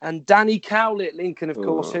 And Danny Cowley at Lincoln, of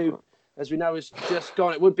course, who, as we know, has just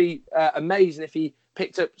gone. It would be amazing if he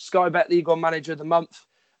picked up Sky Bet League One Manager of the Month.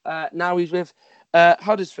 Now he's with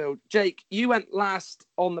Huddersfield. Jake, you went last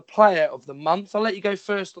on the Player of the Month. I'll let you go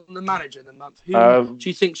first on the Manager of the Month. Who do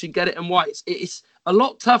you think should get it and why? It's a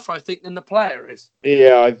lot tougher, I think, than the player is.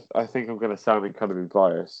 Yeah, I think I'm going to sound incredibly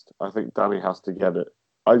biased. I think Danny has to get it.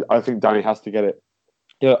 I think Danny has to get it.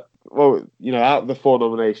 Yeah, well, out of the 4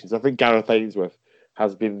 nominations, I think Gareth Ainsworth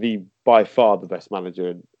has been by far the best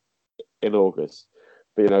manager in August.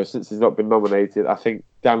 But, since he's not been nominated, I think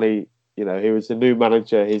Danny, he was a new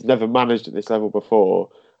manager. He's never managed at this level before.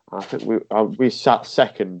 I think we sat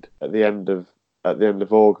second at the end of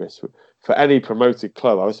August for any promoted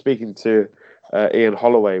club. I was speaking to Ian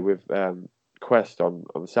Holloway with Quest on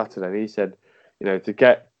Saturday, and he said, to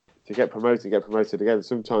get promoted again,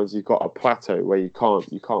 sometimes you've got a plateau where you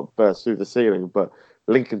can't burst through the ceiling. But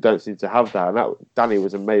Lincoln don't seem to have that, and that Danny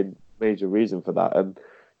was a major reason for that. And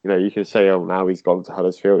you can say, oh, now he's gone to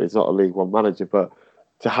Huddersfield. He's not a League One manager, but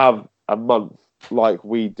to have a month like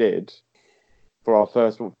we did for our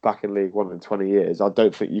first month back in League One in 20 years, I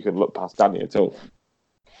don't think you can look past Danny at all.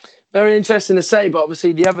 Very interesting to say, but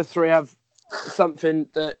obviously the other 3 have something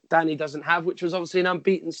that Danny doesn't have, which was obviously an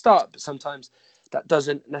unbeaten start, but sometimes that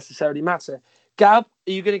doesn't necessarily matter. Gab,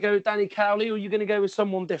 are you going to go with Danny Cowley or are you going to go with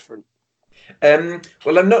someone different?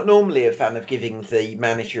 Well, I'm not normally a fan of giving the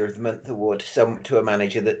Manager of the Month award to a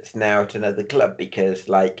manager that's now at another club because,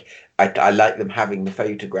 I like them having the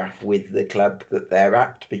photograph with the club that they're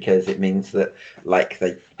at because it means that,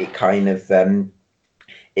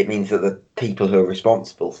 it means that the people who are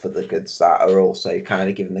responsible for the good start are also kind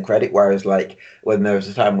of given the credit. Whereas, like, when there was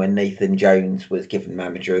a time when Nathan Jones was given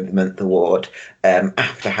Manager of the Month award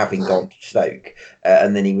after having gone to Stoke,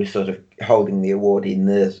 and then he was sort of holding the award in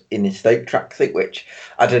his Stoke tracksuit, which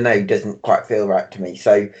I don't know, doesn't quite feel right to me.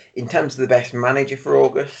 So, in terms of the best manager for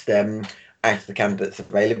August, out of the candidates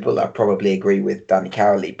available, I probably agree with Danny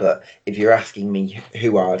Cowley. But if you're asking me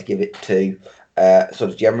who I'd give it to, sort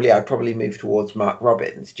of generally, I'd probably move towards Mark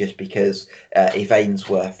Robins, just because if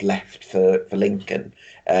Ainsworth left for Lincoln,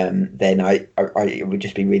 then it would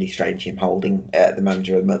just be really strange him holding the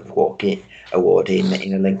Manager of the Month award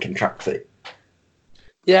in a Lincoln tracksuit.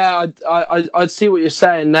 Yeah, I'd see what you're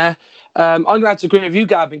saying there. I'm glad to agree with you,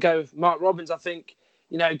 Gab, and go with Mark Robins. I think,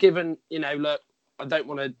 given, look, I don't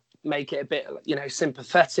want to make it a bit,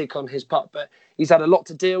 sympathetic on his part, but he's had a lot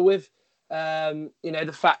to deal with.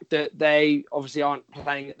 The fact that they obviously aren't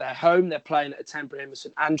playing at their home, they're playing at a temporary home at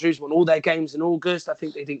St Andrews, won all their games in August. I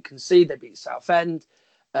think they didn't concede. They beat Southend,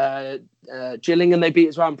 Gillingham they beat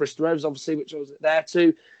as well, and Bristol Rovers, obviously, which I was there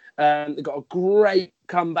too. They got a great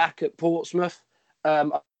comeback at Portsmouth.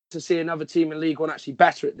 To see another team in League One actually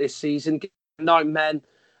better at this season. 9 men,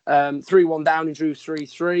 3-1 down and drew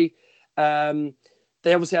 3-3.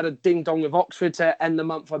 They obviously had a ding-dong with Oxford to end the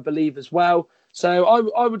month, I believe, as well. So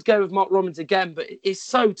I would go with Mark Robins again, but it's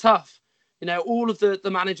so tough. All of the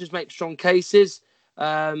managers make strong cases.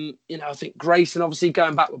 I think Grayson, obviously,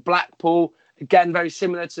 going back with Blackpool, again, very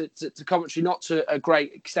similar to Coventry, not to a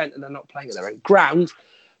great extent, and they're not playing at their own ground,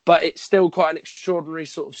 but it's still quite an extraordinary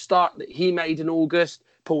sort of start that he made in August.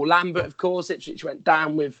 Paul Lambert, of course, which went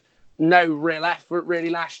down with no real effort really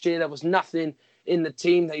last year. There was nothing in the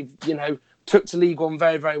team. They, took to League One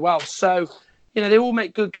very, very well. So, they all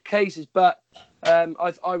make good cases, but I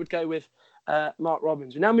would go with Mark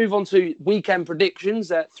Robins. We now move on to weekend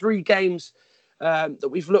predictions. 3 games that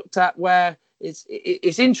we've looked at where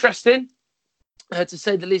it's interesting, to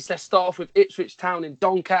say the least. Let's start off with Ipswich Town in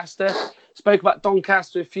Doncaster. Spoke about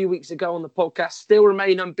Doncaster a few weeks ago on the podcast. Still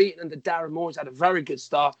remain unbeaten under Darren Moore. He's had a very good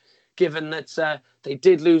start, given that they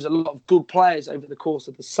did lose a lot of good players over the course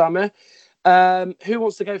of the summer. Who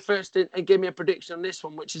wants to go first and give me a prediction on this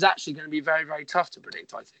one, which is actually going to be very, very tough to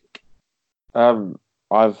predict, I think?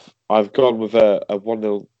 I've gone with a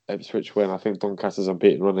 1-0 Ipswich win. I think Doncaster's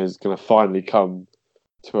unbeaten run is going to finally come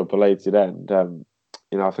to a belated end.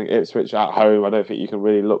 I think Ipswich at home, I don't think you can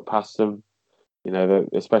really look past them.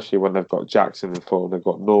 Especially when they've got Jackson in form, they've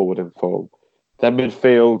got Norwood in form. Their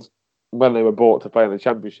midfield, when they were bought to play in the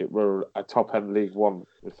Championship, were a top-end League One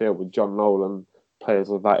midfield with John Nolan, players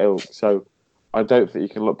of that ilk. So I don't think you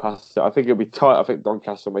can look past it. I think it'll be tight. I think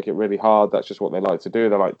Doncaster will make it really hard. That's just what they like to do.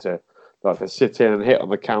 They like to sit in and hit on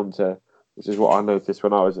the counter, which is what I noticed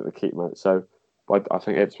when I was at the Keepmoat. So I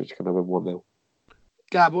think Ipswich can win 1-0.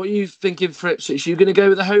 Gab, what are you thinking for Ipswich? Are you going to go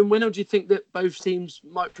with the home win, or do you think that both teams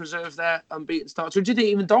might preserve their unbeaten start? Or do you think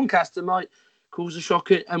even Doncaster might cause a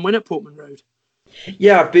shock and win at Portman Road?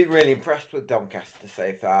 Yeah, I've been really impressed with Doncaster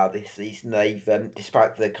so far this season. They've,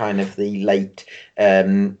 despite the late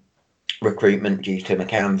recruitment due to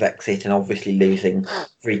McCann's exit, and obviously losing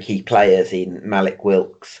 3 key players in Malik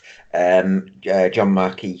Wilkes, John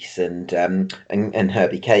Marquise, and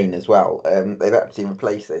Herbie Kane as well. They've actually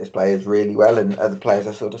replaced those players really well, and other players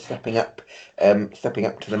are sort of stepping up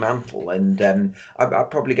to the mantle. And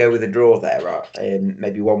I'd probably go with a draw there,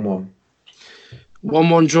 maybe 1-1.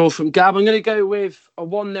 1-1 draw from Gab. I'm going to go with a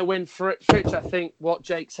 1-0 win for Ipswich. I think what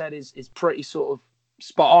Jake said is pretty sort of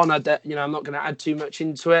spot on. I'm not going to add too much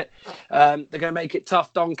into it. They're going to make it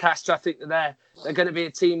tough. Doncaster, I think that they're going to be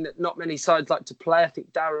a team that not many sides like to play. I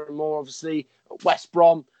think Darren Moore, obviously, at West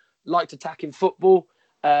Brom, liked attacking football.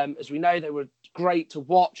 As we know, they were great to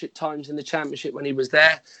watch at times in the Championship when he was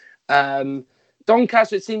there.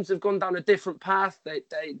 Doncaster, it seems to have gone down a different path.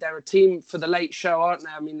 They're a team for the late show, aren't they?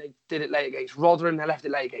 I mean, they did it late against Rotherham. They left it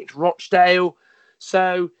late against Rochdale.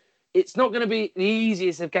 So it's not going to be the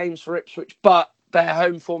easiest of games for Ipswich, but their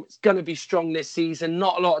home form, it's going to be strong this season.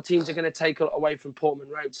 Not a lot of teams are going to take a lot away from Portman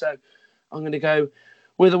Road. So I'm going to go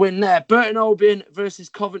with a win there. Burton Albion versus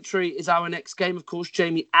Coventry is our next game. Of course,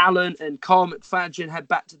 Jamie Allen and Carl McFadden head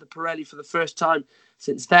back to the Pirelli for the first time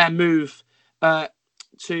since their move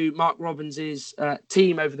to Mark Robins'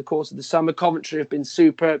 team over the course of the summer. Coventry have been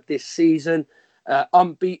superb this season,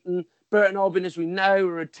 unbeaten. Burton Albion, as we know,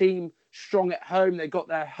 are a team strong at home. They got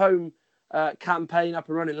their home campaign up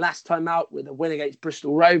and running last time out with a win against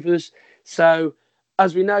Bristol Rovers. So,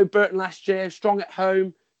 as we know, Burton last year, strong at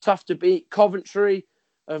home, tough to beat. Coventry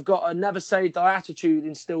have got a never say die attitude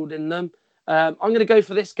instilled in them. I'm going to go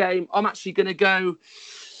for this game. I'm actually going to go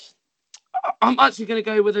I'm actually going to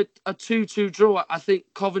go with a 2-2 draw. I think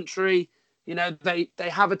Coventry, they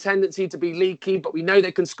have a tendency to be leaky, but we know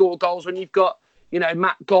they can score goals when you've got,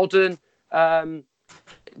 Matt Godden,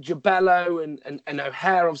 Jabello and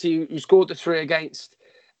O'Hare. Obviously, you scored the 3 against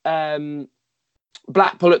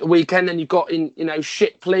Blackpool at the weekend. And you've got in,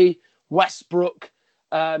 Shipley, Westbrook,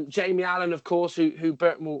 Jamie Allen, of course, who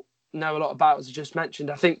Burton will know a lot about, as I just mentioned.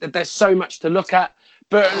 I think that there's so much to look at.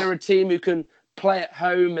 Burton are a team who can play at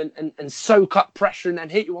home and soak up pressure and then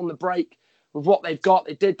hit you on the break with what they've got.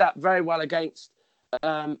 They did that very well against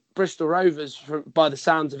Bristol Rovers, by the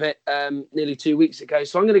sounds of it, nearly 2 weeks ago.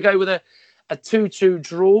 So I'm going to go with a 2-2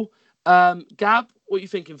 draw. Gab, what are you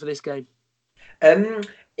thinking for this game?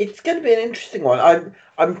 It's going to be an interesting one.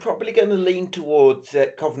 I'm probably going to lean towards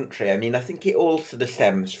Coventry. I mean, I think it all sort of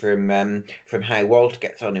stems from how Walsh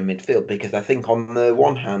gets on in midfield, because I think on the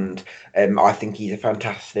one hand, I think he's a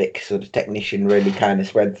fantastic sort of technician, really kind of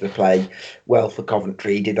spreads the play well for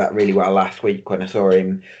Coventry. He did that really well last week when I saw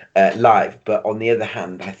him live. But on the other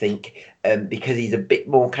hand, I think because he's a bit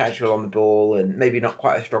more casual on the ball and maybe not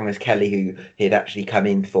quite as strong as Kelly, who he'd actually come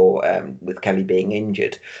in for with Kelly being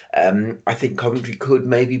injured, I think Coventry could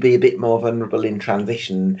maybe be a bit more vulnerable in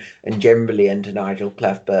transition, and generally under Nigel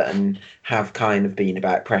Cleverburn have kind of been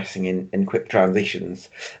about pressing in quick transitions,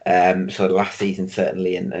 sort of last season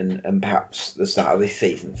certainly, and perhaps the start of this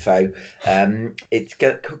season. So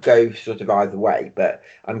could go sort of either way, but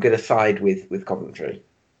I'm going to side with Coventry.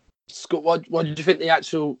 Scott, what did you think the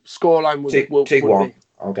actual scoreline will 2-1. be?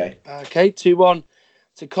 Okay. Okay, 2-1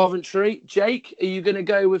 to Coventry. Jake, are you going to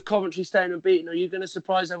go with Coventry staying unbeaten, or are you going to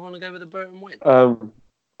surprise everyone and go with a Burton win?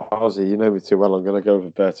 Ozzy, you know me too well. I'm going to go with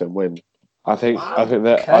a Burton win. I think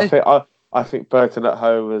Burton at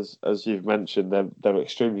home, as you've mentioned, they're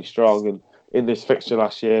extremely strong, and in this fixture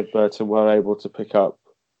last year, Burton were able to pick up.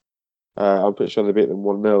 I'm pretty sure they beat them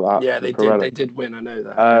 1-0. Yeah, they did. They did win. I know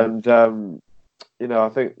that. And I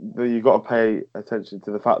think that you've got to pay attention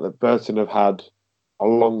to the fact that Burton have had a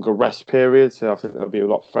longer rest period, so I think they'll be a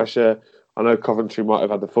lot fresher. I know Coventry might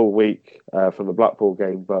have had the full week from the Blackpool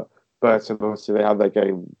game, but Burton, obviously, they had their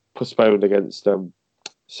game postponed against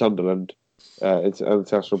Sunderland into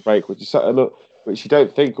international break, which you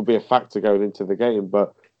don't think will be a factor going into the game.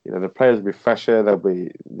 But the players will be fresher. They'll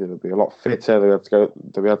be a lot fitter.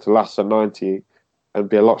 They'll be able to last a 90 and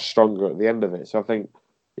be a lot stronger at the end of it. So I think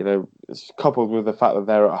it's coupled with the fact that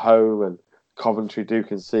they're at home and Coventry do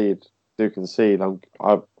concede.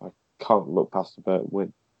 I can't look past the Burton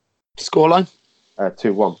win. Scoreline?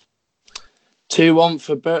 2-1. 2-1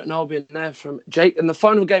 for Burton Albion there from Jake. And the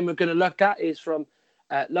final game we're going to look at is from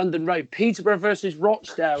London Road, Peterborough versus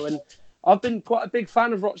Rochdale. And I've been quite a big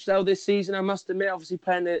fan of Rochdale this season, I must admit, obviously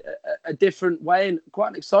playing a different way and quite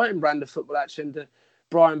an exciting brand of football, actually, under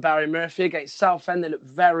Brian Barry Murphy against Southend. They looked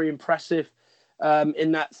very impressive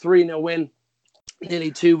in that 3-0 win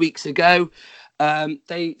nearly 2 weeks ago.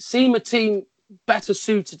 They seem a team better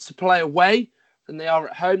suited to play away than they are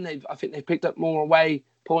at home. I think they've picked up more away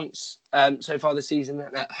points so far this season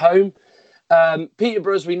than at home.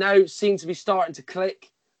 Peterborough, as we know, seem to be starting to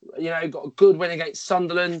click. Got a good win against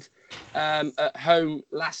Sunderland at home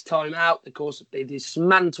last time out. Of course, they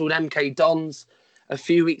dismantled MK Dons a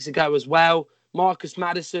few weeks ago as well. Marcus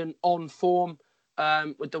Maddison on form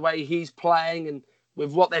with the way he's playing and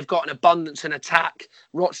with what they've got in abundance in attack.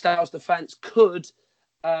 Rochdale's defence could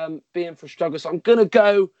be in for a struggle. So I'm going to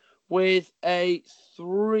go with a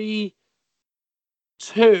 3-2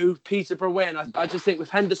 Peterborough win. I just think with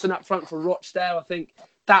Henderson up front for Rochdale, I think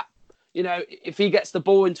that, if he gets the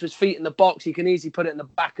ball into his feet in the box, he can easily put it in the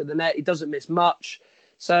back of the net. He doesn't miss much.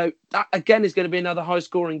 So that, again, is going to be another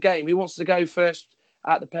high-scoring game. Who wants to go first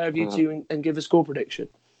at the pair of you two and give a score prediction?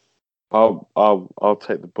 I'll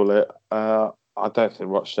take the bullet. I don't think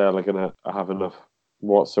Rochdale are going to have enough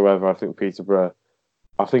whatsoever. I think Peterborough,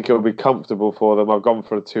 I think it'll be comfortable for them. I've gone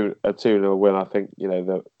for a 2-0 win. I think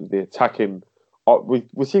the attacking.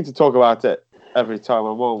 We seem to talk about it every time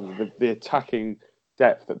I'm on. The attacking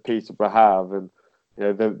depth that Peterborough have, and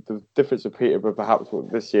the difference of Peterborough perhaps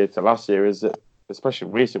this year to last year is that, especially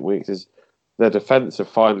in recent weeks, is their defence have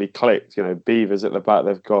finally clicked. Beavers at the back.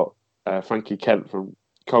 They've got Frankie Kent from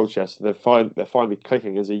Colchester. They're finally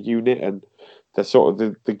clicking as a unit, and they're sort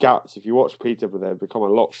of the gaps. If you watch Peterborough, they've become a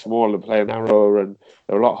lot smaller, playing narrower, and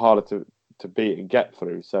they're a lot harder to beat and get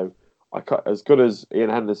through. So, as good as Ian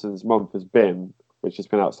Henderson's month has been, which has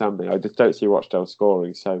been outstanding, I just don't see Rochdale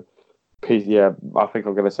scoring. So, I think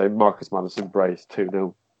I'm going to say Marcus Maddison brace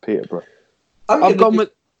 2-0 Peterborough. I've gone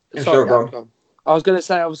with. Sorry, go on. I was going to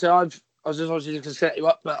say, obviously, I was just obviously going to set you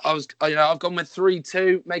up, but I've gone with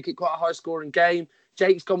 3-2, make it quite a high-scoring game.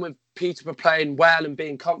 Jake's gone with Peterborough playing well and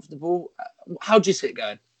being comfortable. How do you see it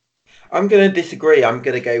going? I'm going to disagree. I'm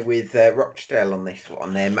going to go with Rochdale on this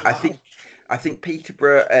one. I think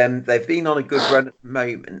Peterborough, they've been on a good run at the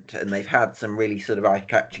moment, and they've had some really sort of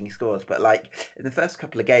eye-catching scores. But like in the first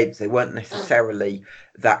couple of games, they weren't necessarily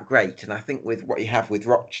that great. And I think with what you have with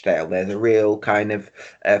Rochdale, there's a real kind of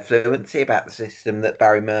fluency about the system that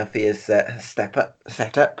Barry Murphy has set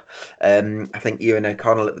up. I think Ewan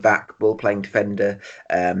O'Connell at the back, ball-playing defender.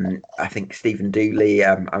 I think Stephen Dooley,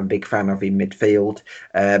 I'm a big fan of in midfield.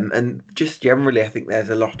 And just generally, I think there's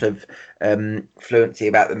a lot of fluency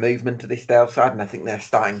about the movement of this Dale side, and I think they're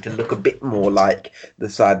starting to look a bit more like the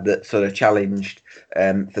side that sort of challenged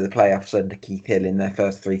for the playoffs under Keith Hill in their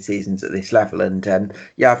first 3 seasons at this level. And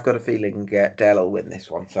I've got a feeling Dale will win this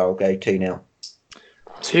one, so I'll go 2-0.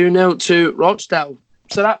 2-0 to Rochdale.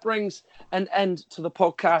 So that brings an end to the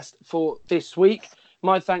podcast for this week.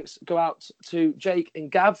 My thanks go out to Jake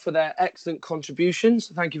and Gab for their excellent contributions.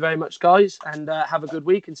 Thank you very much, guys, and have a good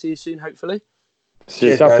week, and see you soon, hopefully. See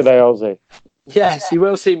you Saturday, Ozzy. Yes, you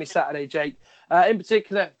will see me Saturday, Jake. In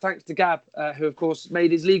particular, thanks to Gab, who, of course,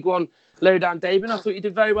 made his League One lowdown debut. I thought you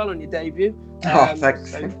did very well on your debut.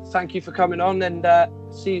 Thanks. So thank you for coming on, and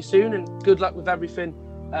see you soon, and good luck with everything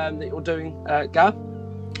that you're doing, Gab.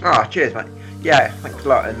 Cheers, mate. Yeah, thanks a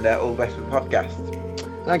lot, and all the best with the podcast.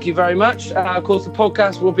 Thank you very much. Of course, the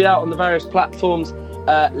podcast will be out on the various platforms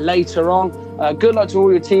later on. Good luck to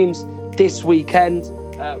all your teams this weekend.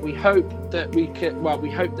 We hope that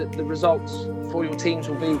the results for your teams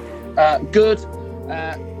will be good.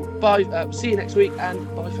 See you next week,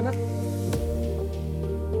 and bye for now.